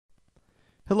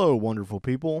Hello, wonderful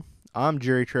people. I'm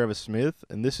Jerry Travis Smith,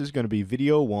 and this is going to be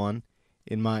video 1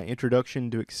 in my Introduction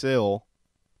to Excel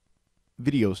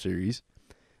video series.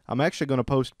 I'm actually going to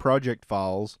post project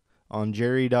files on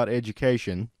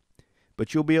jerry.education,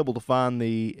 but you'll be able to find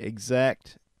the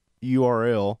exact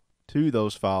URL to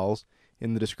those files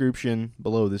in the description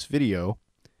below this video.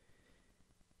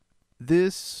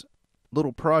 This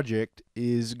little project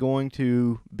is going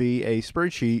to be a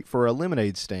spreadsheet for a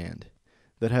lemonade stand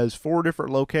that has 4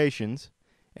 different locations,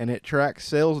 and it tracks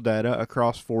sales data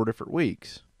across 4 different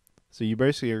weeks. So you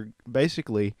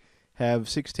basically have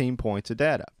 16 points of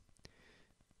data.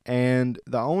 And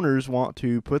the owners want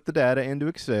to put the data into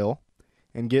Excel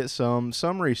and get some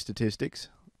summary statistics,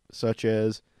 such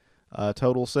as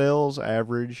total sales,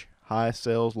 average, highest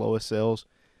sales, lowest sales,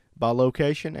 by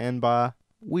location and by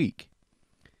week.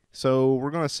 So we're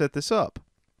going to set this up.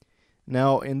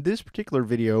 Now, in this particular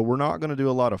video, we're not going to do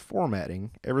a lot of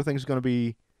formatting. Everything's going to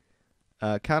be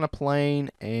kind of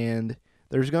plain, and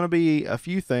there's going to be a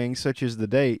few things, such as the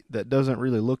date, that doesn't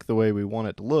really look the way we want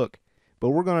it to look.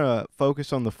 But we're going to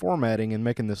focus on the formatting and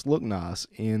making this look nice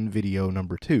in video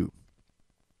number 2.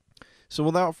 So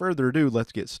without further ado,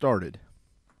 let's get started.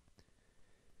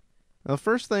 Now, the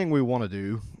first thing we want to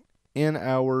do in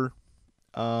our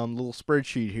little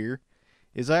spreadsheet here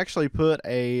is actually put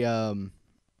a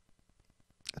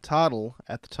title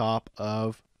at the top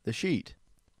of the sheet.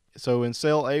 So in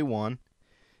cell A1,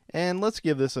 and let's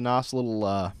give this a nice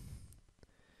little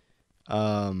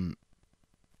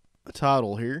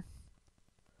title here,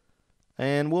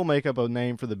 and we'll make up a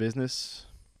name for the business,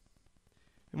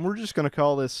 and we're just going to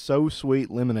call this So Sweet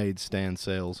Lemonade Stand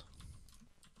Sales.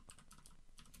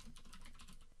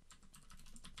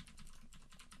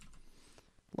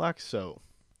 Like so.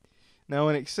 Now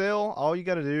in Excel, all you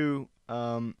got to do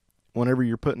whenever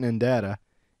you're putting in data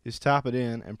is type it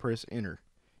in and press enter.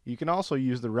 You can also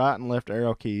use the right and left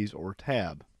arrow keys or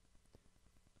tab.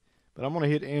 But I'm going to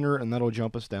hit enter, and that'll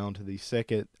jump us down to the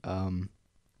second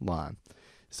line.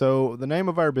 So the name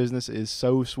of our business is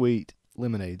So Sweet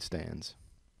Lemonade Stands.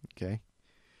 Okay.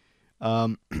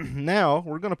 Now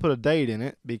we're going to put a date in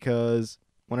it, because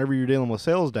whenever you're dealing with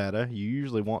sales data, you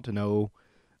usually want to know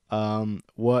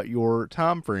what your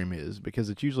time frame is, because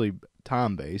it's usually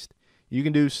time based. You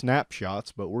can do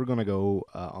snapshots, but we're going to go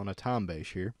on a time base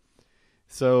here.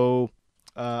 So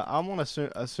I'm going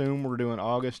to assume we're doing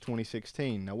August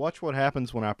 2016. Now watch what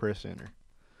happens when I press enter.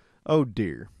 Oh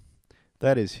dear,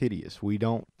 that is hideous. We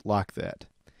don't like that.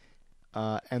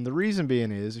 And the reason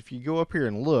being is, if you go up here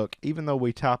and look, even though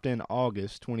we typed in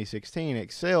August 2016,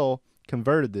 Excel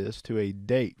converted this to a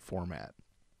date format.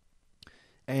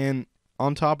 And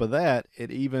on top of that,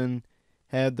 it even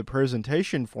had the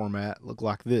presentation format look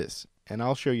like this. And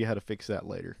I'll show you how to fix that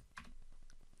later.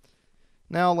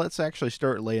 Now let's actually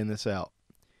start laying this out.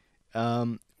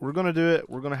 We're going to do it.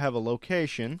 We're going to have a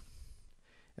location.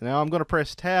 And now I'm going to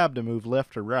press tab to move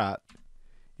left to right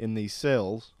in these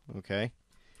cells. Okay.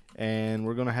 And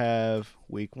we're going to have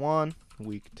week 1,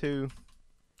 week 2,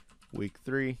 week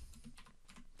 3,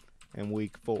 and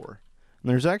week 4. And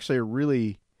there's actually a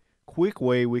really quick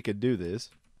way we could do this,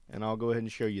 and I'll go ahead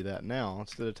and show you that now.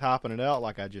 Instead of typing it out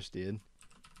like I just did,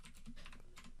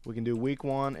 we can do week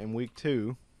 1 and week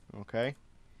 2. Okay,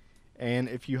 and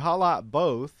if you highlight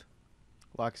both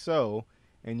like so,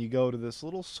 and you go to this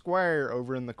little square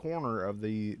over in the corner of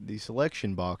the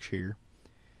selection box here,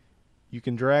 you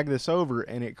can drag this over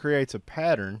and it creates a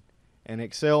pattern, and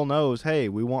Excel knows, hey,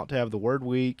 we want to have the word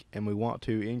week and we want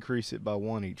to increase it by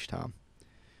 1 each time.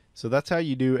 So that's how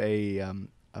you do a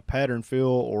pattern fill,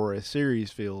 or a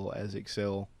series fill as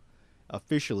Excel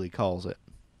officially calls it.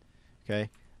 Okay,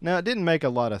 now it didn't make a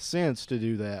lot of sense to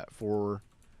do that for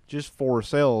just 4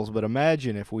 cells, but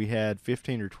imagine if we had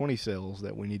 15 or 20 cells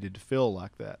that we needed to fill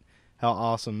like that. How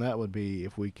awesome that would be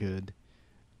if we could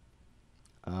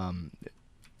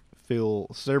fill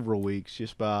several weeks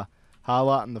just by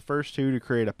highlighting the first 2 to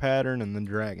create a pattern and then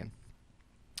dragging.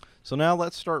 So now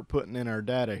let's start putting in our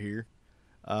data here.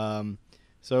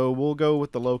 So we'll go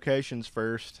with the locations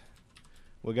first.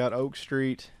 We got Oak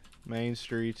Street, Main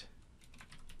Street,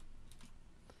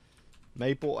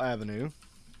 Maple Avenue,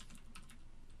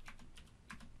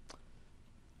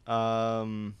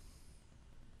 well,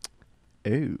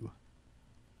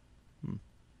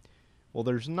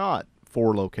 there's not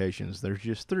 4 locations, there's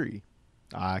just 3.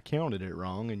 I counted it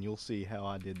wrong, and you'll see how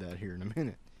I did that here in a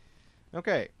minute.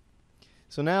 Okay,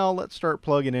 so now let's start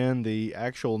plugging in the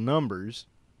actual numbers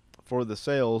for the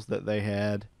sales that they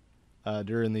had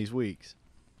during these weeks.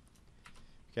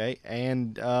 Okay,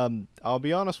 and I'll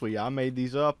be honest with you, I made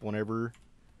these up whenever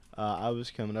I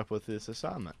was coming up with this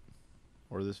assignment,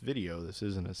 or this video. This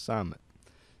is an assignment.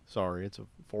 Sorry, it's a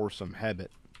foursome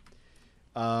habit.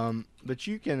 But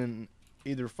you can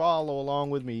either follow along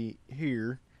with me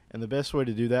here, and the best way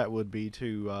to do that would be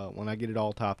to, when I get it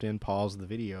all typed in, pause the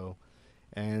video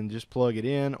and just plug it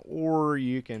in, or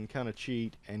you can kind of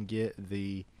cheat and get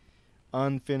the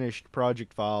unfinished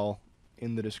project file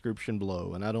in the description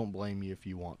below, and I don't blame you if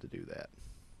you want to do that.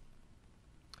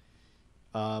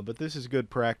 But this is good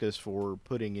practice for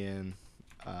putting in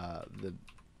the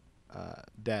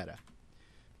data.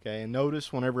 Okay, and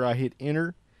notice whenever I hit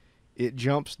enter, it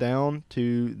jumps down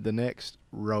to the next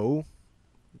row.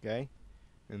 Okay,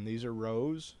 and these are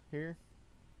rows here,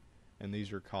 and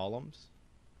these are columns.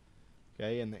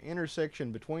 Okay, and the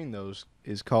intersection between those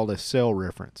is called a cell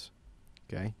reference.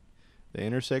 Okay, the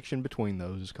intersection between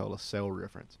those is called a cell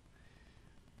reference.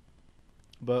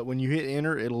 But when you hit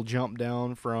enter, it'll jump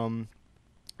down from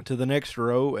to the next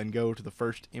row and go to the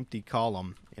first empty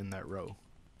column in that row.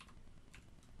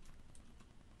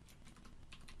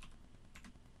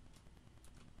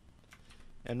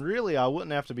 And really, I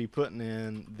wouldn't have to be putting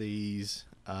in these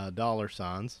dollar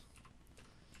signs.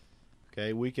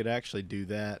 Okay, we could actually do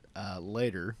that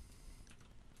later.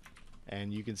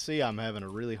 And you can see I'm having a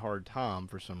really hard time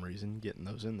for some reason getting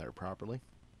those in there properly.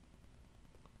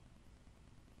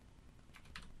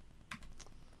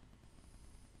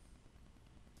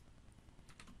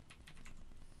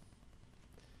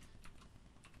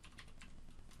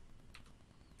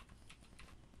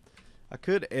 I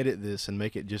could edit this and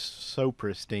make it just so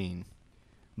pristine,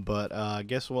 but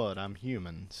guess what? I'm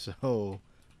human, so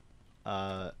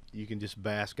you can just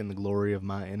bask in the glory of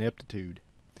my ineptitude.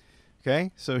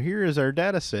 Okay, so here is our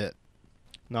data set.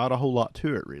 Not a whole lot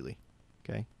to it, really.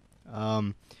 Okay,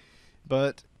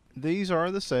 but these are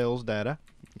the sales data.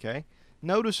 Okay,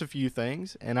 notice a few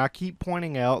things, and I keep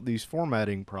pointing out these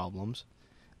formatting problems,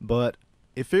 but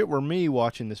if it were me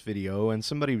watching this video and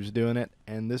somebody was doing it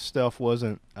and this stuff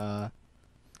wasn't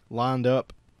lined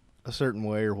up a certain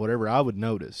way or whatever, I would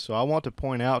notice. So I want to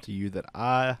point out to you that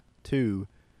I too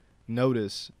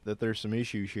notice that there's some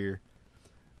issues here.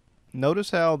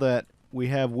 Notice how that we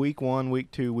have week 1,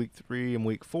 week 2, week 3, and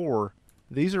week 4.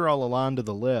 These are all aligned to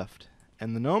the left,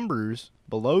 and the numbers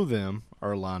below them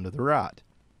are aligned to the right.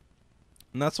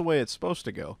 And that's the way it's supposed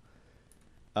to go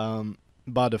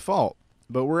by default.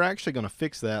 But we're actually going to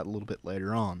fix that a little bit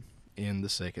later on in the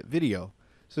second video.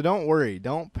 So don't worry,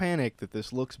 don't panic that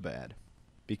this looks bad,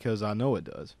 because I know it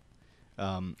does.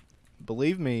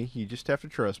 Believe me, you just have to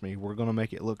trust me. We're going to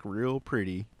make it look real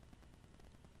pretty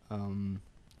in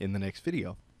the next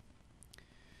video.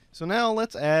 So now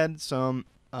let's add some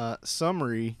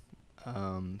summary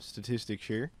statistics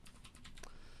here.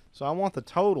 So I want the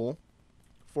total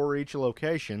for each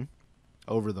location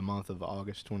over the month of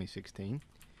August 2016.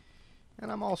 And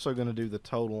I'm also going to do the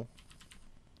total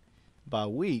by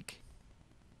week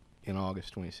in August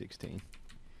 2016.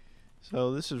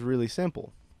 So this is really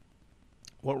simple.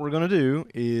 What we're going to do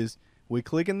is we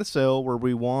click in the cell where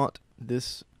we want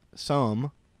this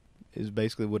sum, is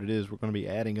basically what it is. We're going to be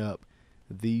adding up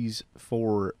these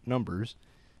 4 numbers,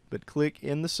 but click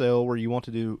in the cell where you want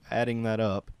to do adding that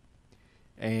up,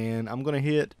 and I'm going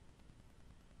to hit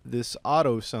this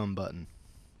auto sum button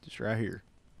just right here.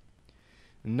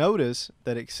 Notice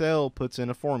that Excel puts in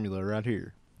a formula right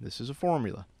here. This is a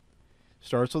formula.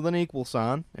 Starts with an equal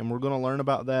sign, and we're going to learn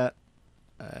about that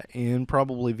in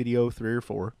probably video 3 or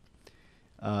 4.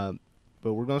 But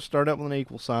we're going to start out with an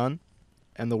equal sign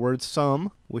and the word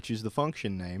sum, which is the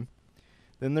function name.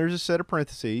 Then there's a set of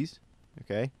parentheses.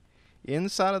 Okay.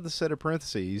 Inside of the set of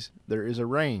parentheses, there is a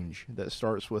range that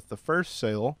starts with the first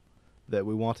cell that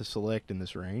we want to select in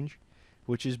this range,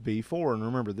 which is B4. And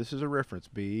remember, this is a reference,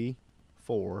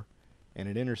 B4, and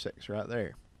it intersects right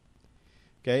there.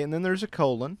 Okay, and then there's a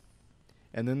colon.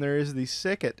 And then there is the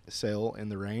second cell in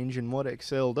the range, and what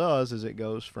Excel does is it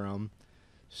goes from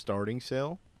starting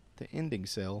cell to ending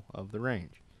cell of the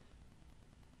range.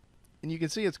 And you can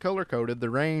see it's color coded. The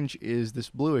range is this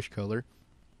bluish color,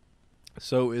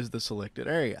 so is the selected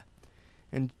area.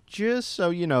 And just so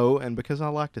you know, and because I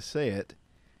like to say it,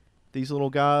 these little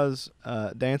guys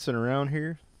dancing around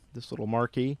here, this little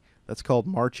marquee, that's called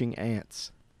marching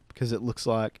ants, because it looks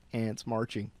like ants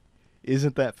marching.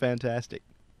 Isn't that fantastic?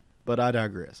 But I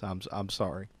digress. I'm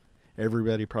sorry.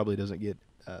 Everybody probably doesn't get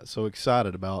so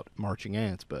excited about marching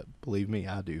ants, but believe me,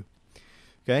 I do.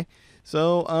 Okay,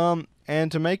 so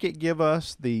and to make it give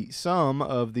us the sum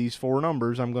of these 4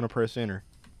 numbers, I'm going to press enter.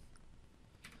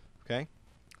 Okay,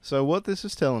 so what this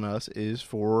is telling us is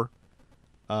for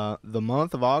the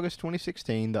month of August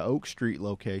 2016, the Oak Street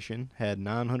location had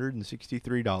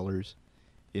 $963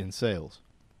 in sales.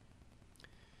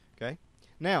 Okay,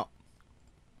 now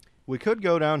we could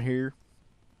go down here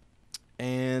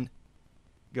and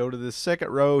go to the second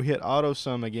row, hit auto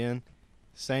sum again,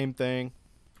 same thing.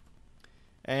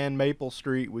 And Maple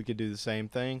Street, we could do the same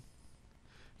thing.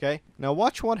 Okay, now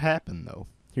watch what happened though.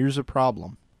 Here's a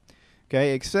problem.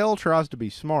 Okay, Excel tries to be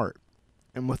smart,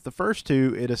 and with the first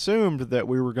two, it assumed that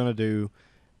we were going to do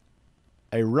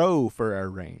a row for our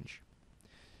range.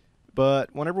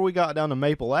 But whenever we got down to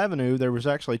Maple Avenue, there was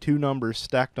actually two numbers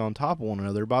stacked on top of one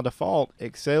another. By default,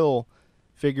 Excel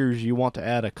figures you want to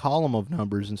add a column of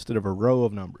numbers instead of a row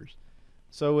of numbers.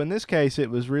 So in this case, it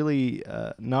was really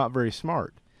not very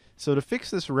smart. So to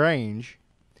fix this range,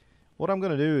 what I'm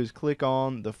going to do is click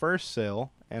on the first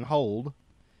cell and hold,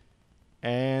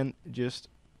 and just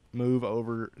move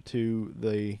over to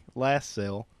the last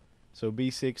cell, so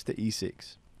B6 to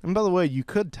E6. And by the way, you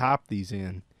could type these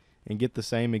in and get the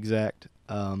same exact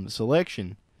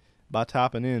selection by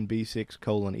typing in B6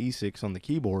 colon E6 on the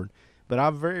keyboard, but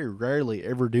I very rarely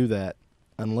ever do that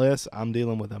unless I'm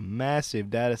dealing with a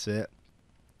massive data set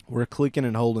where clicking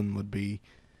and holding would be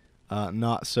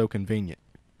not so convenient.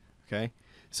 Okay,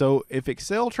 so if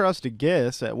Excel tries to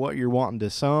guess at what you're wanting to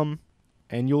sum,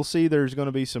 and you'll see there's going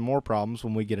to be some more problems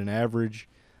when we get an average,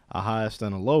 a highest,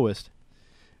 and a lowest.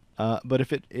 But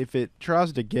if it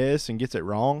tries to guess and gets it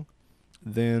wrong,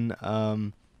 then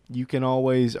you can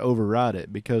always override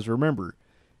it, because remember,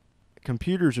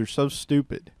 computers are so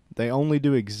stupid. They only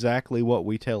do exactly what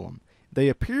we tell them. They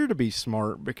appear to be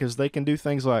smart because they can do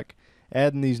things like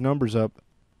adding these numbers up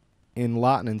in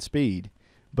lightning speed,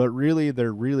 but really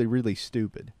they're really, really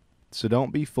stupid. So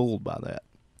don't be fooled by that.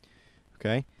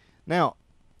 Okay? Now,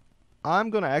 I'm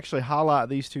going to actually highlight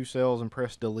these two cells and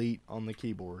press delete on the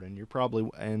keyboard,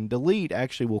 and delete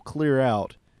actually will clear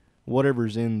out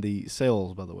whatever's in the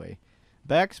cells, by the way.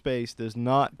 Backspace does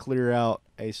not clear out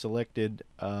a selected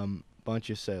bunch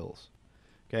of cells.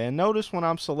 Okay, and notice when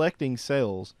I'm selecting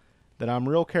cells that I'm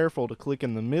real careful to click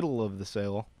in the middle of the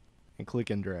cell and click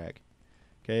and drag.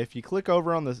 Okay, if you click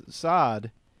over on the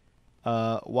side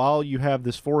while you have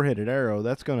this four-headed arrow,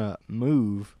 that's going to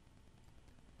move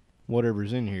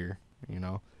whatever's in here, you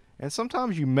know. And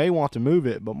sometimes you may want to move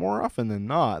it, but more often than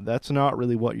not, that's not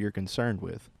really what you're concerned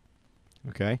with.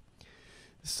 Okay,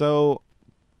 so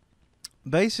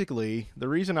basically the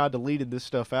reason I deleted this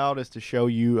stuff out is to show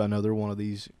you another one of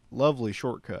these lovely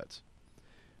shortcuts.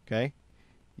 Okay,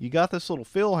 you got this little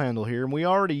fill handle here, and we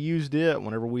already used it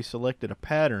whenever we selected a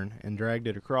pattern and dragged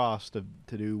it across to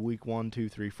do week 1, 2,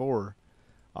 3, 4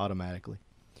 automatically.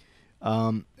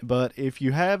 But if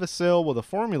you have a cell with a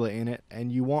formula in it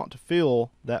and you want to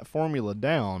fill that formula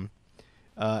down,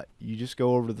 you just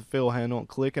go over to the fill handle and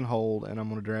click and hold, and I'm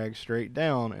going to drag straight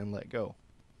down and let go.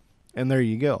 And there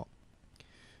you go.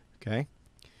 Okay.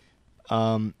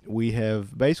 We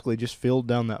have basically just filled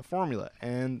down that formula.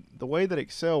 And the way that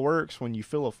Excel works when you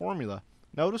fill a formula,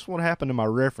 notice what happened to my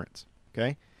reference.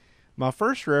 Okay. My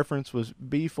first reference was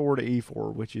B4 to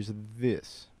E4, which is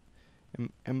this.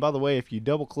 And by the way, if you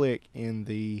double click in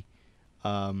the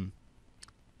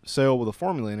cell with a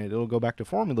formula in it, it'll go back to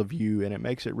formula view, and it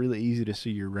makes it really easy to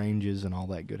see your ranges and all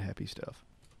that good happy stuff.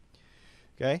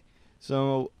 Okay,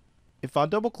 so if I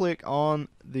double click on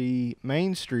the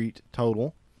Main Street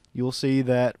total, you'll see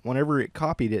that whenever it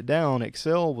copied it down,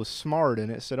 Excel was smart and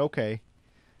it said, okay,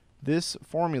 this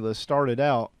formula started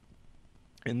out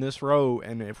in this row,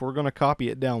 and if we're going to copy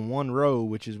it down one row,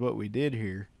 which is what we did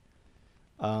here,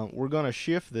 we're going to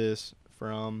shift this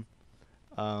from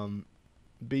B4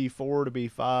 to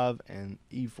B5 and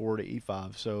E4 to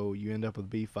E5. So you end up with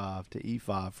B5 to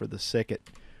E5 for the second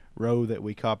row that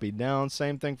we copied down.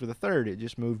 Same thing for the third. It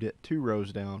just moved it 2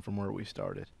 rows down from where we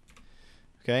started.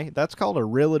 Okay, that's called a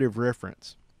relative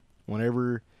reference.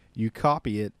 Whenever you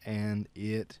copy it and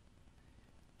it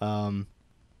updates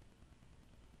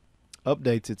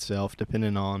itself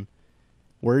depending on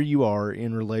where you are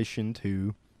in relation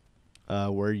to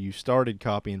where you started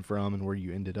copying from and where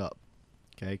you ended up.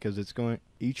 Okay, because it's going,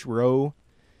 each row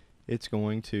it's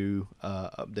going to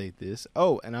update this.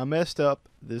 Oh, and I messed up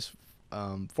this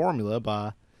formula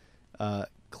by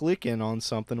clicking on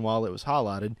something while it was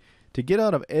highlighted. To get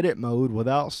out of edit mode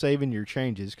without saving your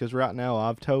changes, because right now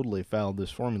I've totally fouled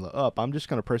this formula up, I'm just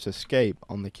going to press escape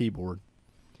on the keyboard.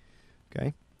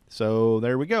 Okay, so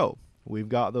there we go. We've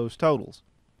got those totals.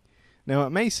 Now it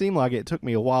may seem like it took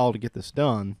me a while to get this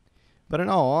done, but in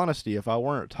all honesty, if I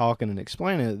weren't talking and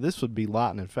explaining it, this would be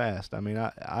lightning fast. I mean,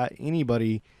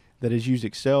 anybody that has used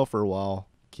Excel for a while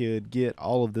could get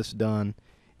all of this done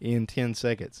in 10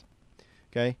 seconds.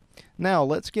 Okay, now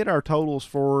let's get our totals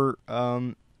for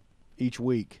each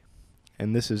week.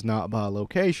 And this is not by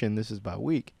location, this is by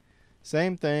week.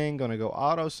 Same thing, going to go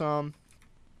auto sum.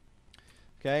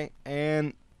 Okay,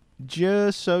 and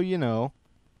just so you know,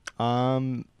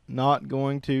 I'm not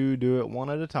going to do it one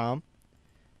at a time.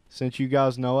 Since you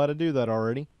guys know how to do that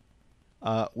already,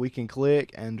 we can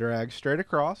click and drag straight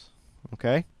across,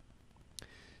 okay?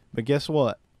 But guess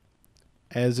what?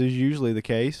 As is usually the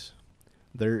case,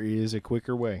 there is a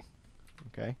quicker way,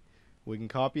 okay? We can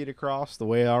copy it across the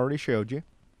way I already showed you.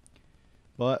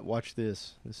 But watch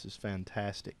this. This is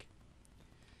fantastic.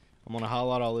 I'm going to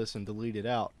highlight all this and delete it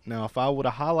out. Now, if I would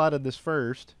have highlighted this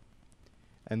first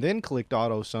and then clicked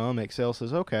auto sum, Excel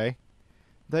says, okay,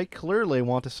 they clearly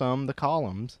want to sum the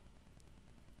columns.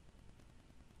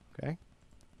 Okay.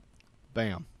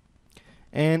 Bam.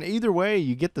 And either way,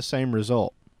 you get the same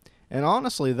result. And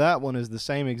honestly, that one is the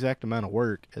same exact amount of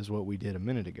work as what we did a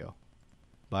minute ago.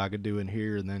 But I could do it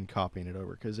here and then copying it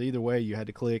over, because either way, you had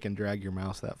to click and drag your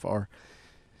mouse that far.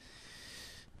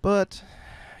 But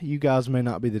you guys may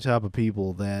not be the type of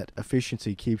people that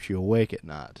efficiency keeps you awake at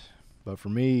night. But for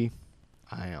me,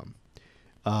 I am.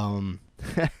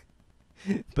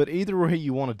 But either way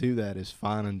you want to do that is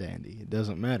fine and dandy. It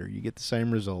doesn't matter. You get the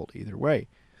same result either way.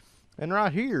 And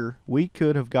right here, we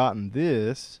could have gotten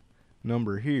this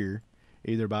number here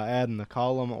either by adding the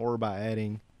column or by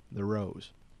adding the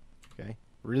rows. Okay,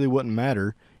 really wouldn't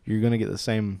matter. You're going to get the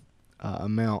same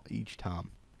amount each time.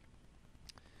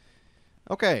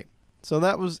 Okay, so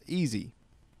that was easy,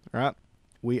 right?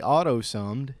 We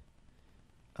auto-summed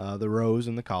the rows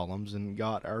and the columns and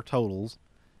got our totals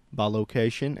by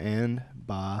location and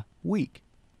by week.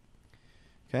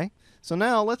 Okay, so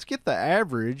now let's get the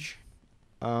average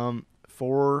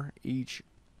for each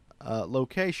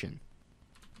location.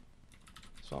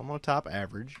 So I'm going to type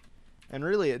average, and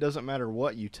really it doesn't matter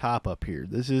what you type up here.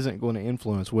 This isn't going to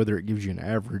influence whether it gives you an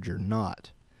average or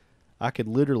not. I could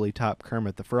literally type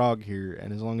Kermit the Frog here,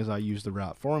 and as long as I use the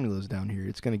right formulas down here,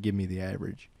 it's going to give me the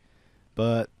average.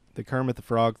 But the Kermit the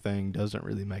Frog thing doesn't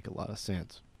really make a lot of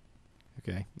sense.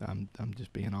 Okay, I'm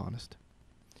just being honest.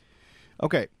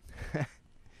 Okay,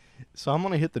 so I'm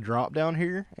going to hit the drop down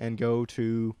here and go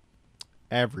to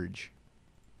average.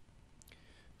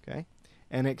 Okay,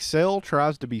 and Excel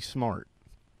tries to be smart,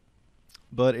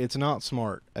 but it's not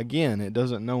smart. Again, it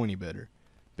doesn't know any better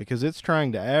because it's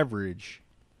trying to average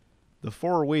the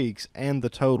 4 weeks and the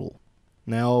total.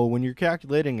 Now, when you're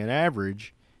calculating an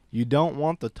average, you don't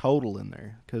want the total in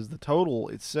there because the total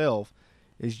itself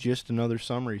is just another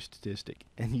summary statistic,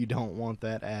 and you don't want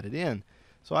that added in.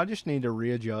 So I just need to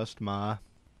readjust my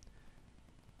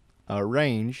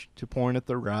range to point at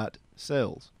the right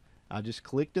cells. I just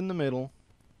clicked in the middle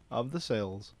of the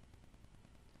cells,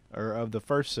 or of the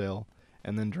first cell,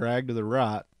 and then drag to the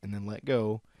right and then let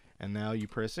go, and now you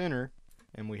press enter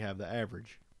and we have the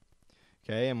average.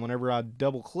 Okay, and whenever I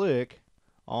double click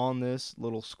on this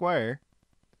little square,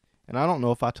 and I don't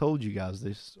know if I told you guys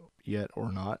this yet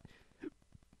or not,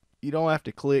 you don't have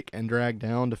to click and drag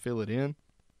down to fill it in.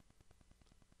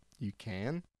 You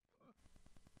can,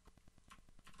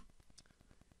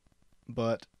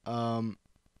 but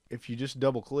if you just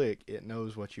double click, it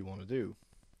knows what you want to do.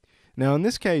 Now in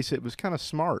this case, it was kind of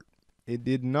smart. It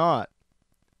did not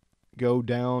go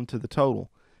down to the total,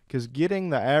 because getting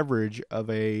the average of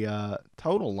a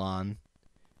total line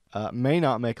may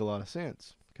not make a lot of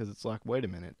sense, because it's like, wait a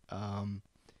minute,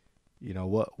 you know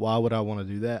what? Why would I want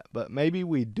to do that? But maybe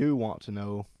we do want to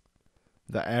know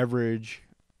the average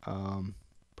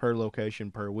per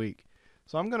location per week.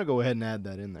 So I'm going to go ahead and add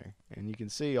that in there, and you can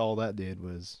see all that did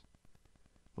was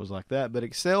like that. But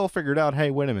Excel figured out, hey,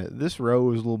 wait a minute, this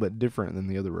row is a little bit different than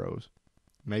the other rows.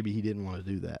 Maybe he didn't want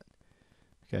to do that.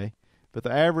 Okay, but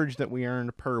the average that we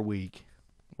earned per week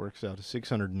works out to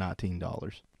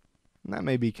 $619. And that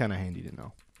may be kind of handy to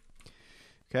know.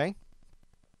 Okay,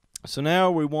 so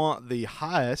now we want the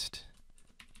highest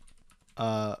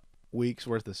week's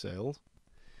worth of sales.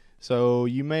 So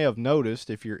you may have noticed,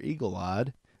 if you're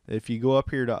eagle-eyed, that if you go up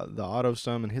here to the auto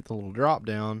sum and hit the little drop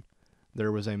down,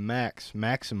 there was a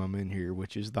maximum in here,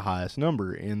 which is the highest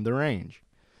number in the range.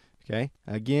 Okay,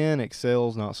 again,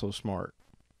 Excel's not so smart.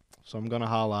 So I'm going to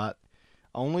highlight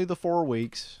only the 4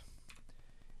 weeks.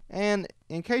 And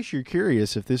in case you're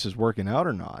curious if this is working out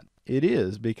or not, it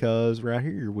is, because right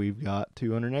here we've got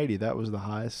 280. That was the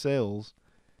highest sales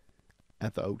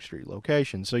at the Oak Street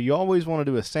location. So you always want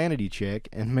to do a sanity check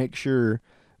and make sure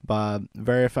by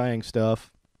verifying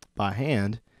stuff by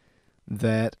hand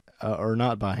that, or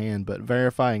not by hand, but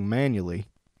verifying manually,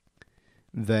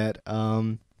 that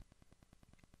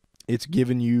it's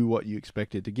giving you what you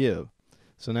expect it to give.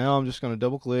 So now I'm just going to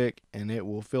double click and it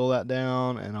will fill that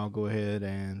down, and I'll go ahead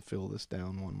and fill this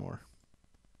down one more.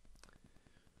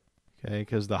 Okay,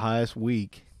 because the highest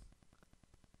week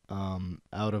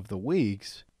out of the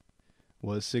weeks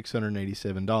was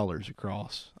 $687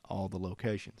 across all the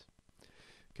locations.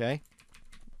 Okay?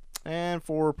 And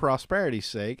for prosperity's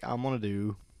sake, I'm going to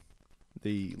do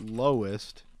the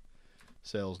lowest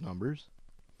sales numbers.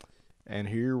 And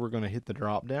here we're going to hit the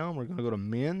drop down. We're going to go to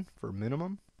min for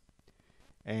minimum.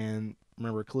 And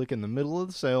remember, click in the middle of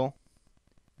the cell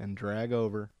and drag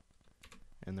over.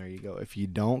 And there you go. If you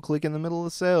don't click in the middle of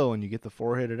the cell and you get the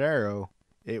four-headed arrow,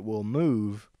 it will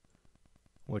move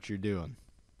what you're doing.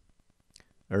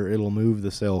 Or it'll move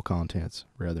the cell contents,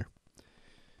 rather.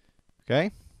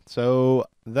 Okay? So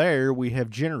there we have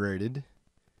generated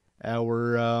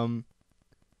our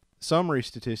summary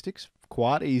statistics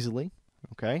quite easily.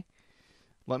 Okay?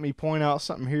 Let me point out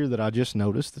something here that I just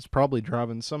noticed that's probably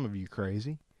driving some of you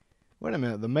crazy. Wait a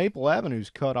minute, the Maple Avenue's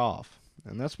cut off.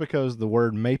 And that's because the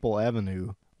word Maple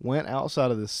Avenue went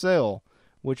outside of the cell,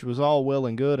 which was all well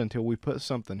and good until we put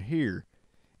something here.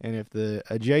 And if the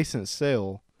adjacent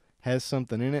cell has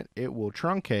something in it, it will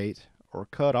truncate or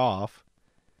cut off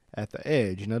at the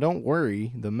edge. Now don't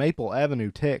worry, the Maple Avenue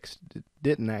text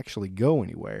didn't actually go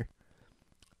anywhere.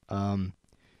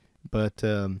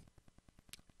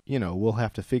 You know, we'll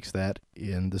have to fix that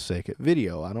in the second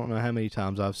video. I don't know how many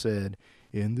times I've said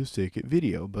in the second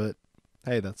video, but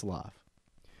hey, that's life.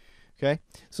 Okay,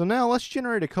 so now let's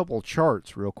generate a couple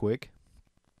charts real quick.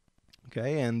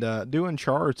 Okay, and doing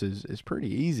charts is pretty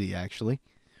easy, actually.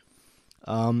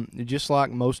 Just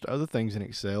like most other things in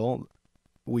Excel,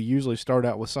 we usually start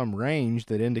out with some range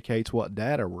that indicates what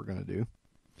data we're going to do.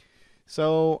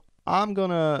 So I'm going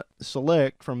to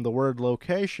select from the word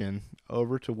location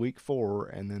over to week 4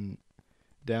 and then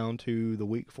down to the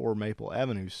week 4 Maple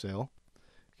Avenue cell.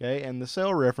 Okay, and the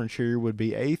cell reference here would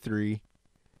be A3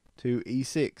 to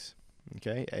E6.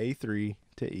 Okay, A3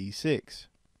 to E6.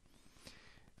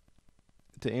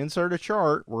 To insert a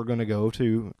chart, we're going to go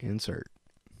to Insert.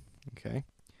 Okay,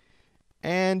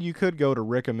 and you could go to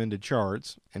Recommended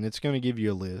Charts, and it's going to give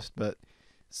you a list, but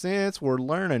since we're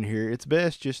learning here, it's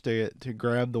best just to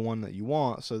grab the one that you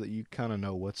want so that you kind of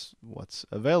know what's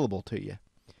available to you.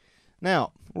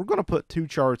 Now, we're going to put 2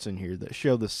 charts in here that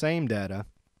show the same data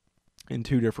in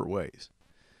 2 different ways.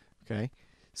 Okay,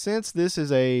 since this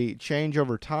is a change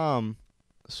over time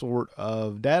sort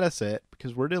of data set,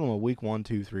 because we're dealing with week 1,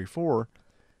 2, 3, 4,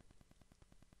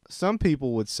 some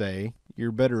people would say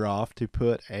you're better off to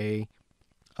put a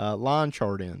line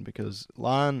chart in, because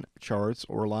line charts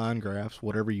or line graphs,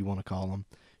 whatever you want to call them,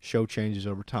 show changes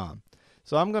over time.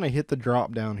 So I'm going to hit the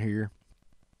drop down here,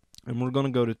 and we're going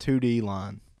to go to 2D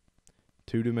line,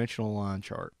 2-dimensional line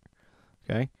chart.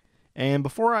 Okay, and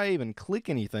before I even click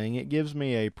anything, it gives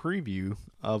me a preview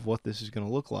of what this is going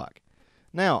to look like.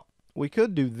 Now, we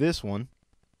could do this one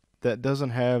that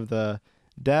doesn't have the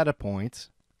data points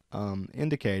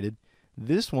indicated.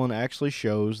 This one actually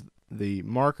shows the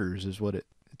markers, is what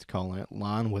it's calling it,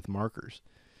 line with markers.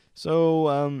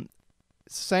 So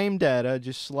same data,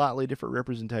 just slightly different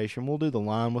representation. We'll do the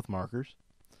line with markers.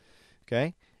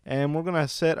 Okay, and we're going to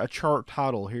set a chart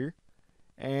title here,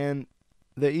 and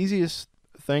the easiest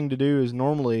thing to do is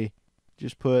normally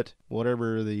just put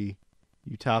whatever you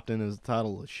typed in as the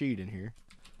title of the sheet in here.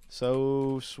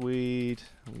 So sweet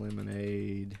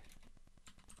lemonade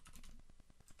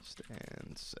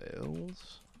stand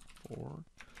sales for,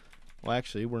 well,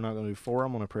 actually we're not going to do 4.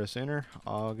 I'm going to press enter.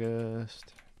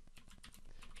 August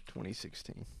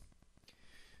 2016.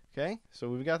 Okay, so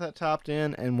we've got that typed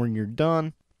in, and when you're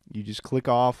done, you just click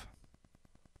off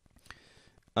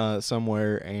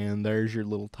somewhere, and there's your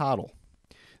little title.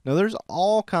 Now there's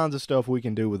all kinds of stuff we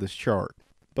can do with this chart,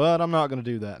 but I'm not going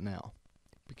to do that now,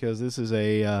 because this is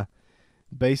a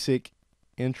basic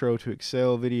intro to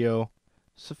Excel video.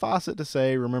 Suffice it to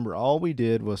say, remember, all we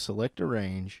did was select a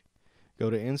range,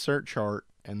 go to Insert Chart,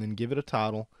 and then give it a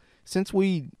title. Since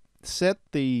we set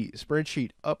the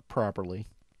spreadsheet up properly,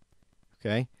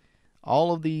 okay,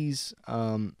 all of these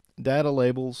data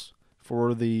labels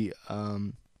for the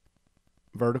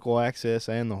vertical axis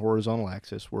and the horizontal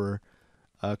axis were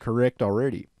correct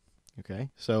already. Okay,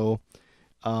 so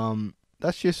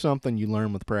that's just something you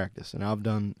learn with practice, and I've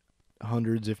done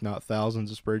hundreds, if not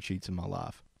thousands, of spreadsheets in my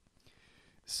life.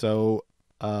 So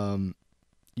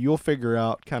you'll figure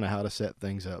out kind of how to set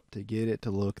things up to get it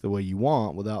to look the way you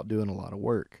want without doing a lot of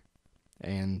work.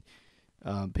 And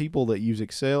people that use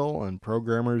Excel and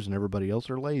programmers and everybody else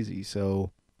are lazy,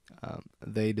 so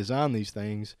they design these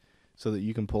things so that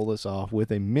you can pull this off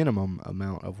with a minimum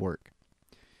amount of work.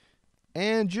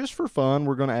 And just for fun,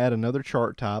 we're going to add another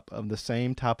chart type of the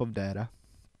same type of data.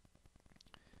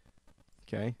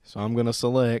 Okay, so I'm going to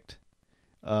select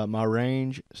my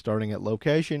range starting at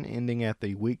location, ending at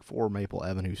the week 4 Maple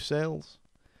Avenue cells.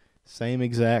 Same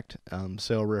exact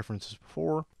cell reference as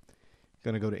before.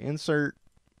 Going to go to Insert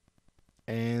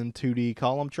and 2D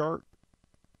column chart.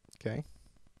 Okay.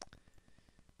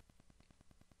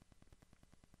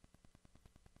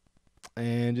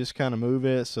 And just kind of move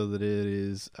it so that it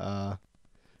is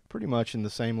pretty much in the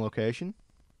same location.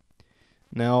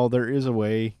 Now, there is a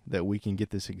way that we can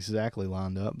get this exactly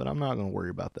lined up, but I'm not going to worry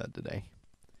about that today.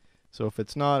 So if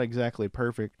it's not exactly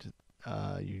perfect,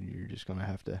 you're just going to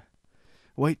have to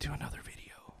wait to another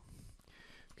video.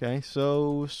 Okay,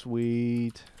 so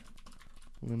sweet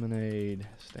lemonade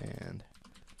stand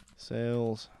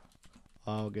sales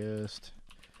August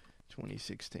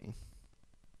 2016.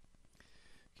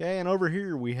 Okay, and over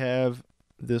here we have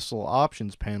this little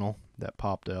options panel that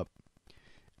popped up.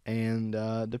 And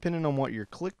depending on what you're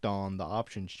clicked on, the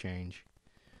options change.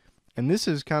 And this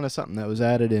is kind of something that was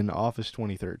added in Office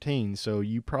 2013, so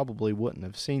you probably wouldn't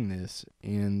have seen this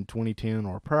in 2010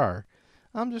 or prior.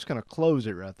 I'm just going to close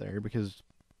it right there because,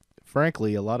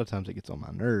 frankly, a lot of times it gets on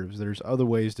my nerves. There's other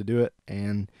ways to do it,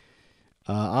 and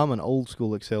I'm an old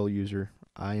school Excel user.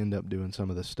 I end up doing some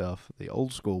of this stuff the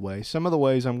old school way. Some of the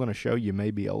ways I'm going to show you may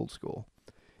be old school.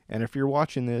 And if you're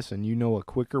watching this and you know a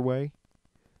quicker way,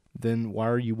 then why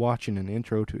are you watching an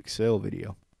intro to Excel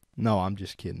video? No, I'm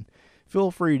just kidding.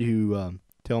 Feel free to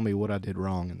tell me what I did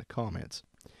wrong in the comments.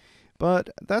 But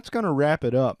that's going to wrap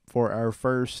it up for our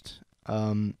first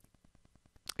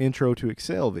intro to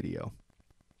Excel video.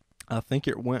 I think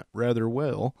it went rather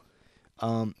well.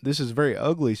 This is a very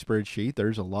ugly spreadsheet.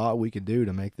 There's a lot we could do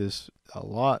to make this a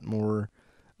lot more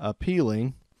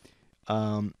appealing.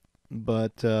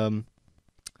 But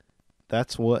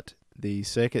that's what the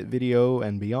second video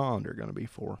and beyond are going to be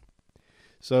for.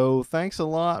 So thanks a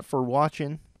lot for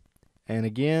watching. And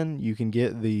again, you can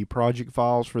get the project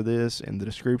files for this in the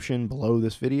description below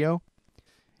this video.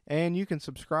 And you can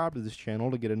subscribe to this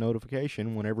channel to get a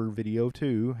notification whenever video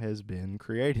 2 has been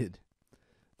created.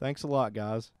 Thanks a lot,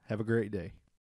 guys. Have a great day.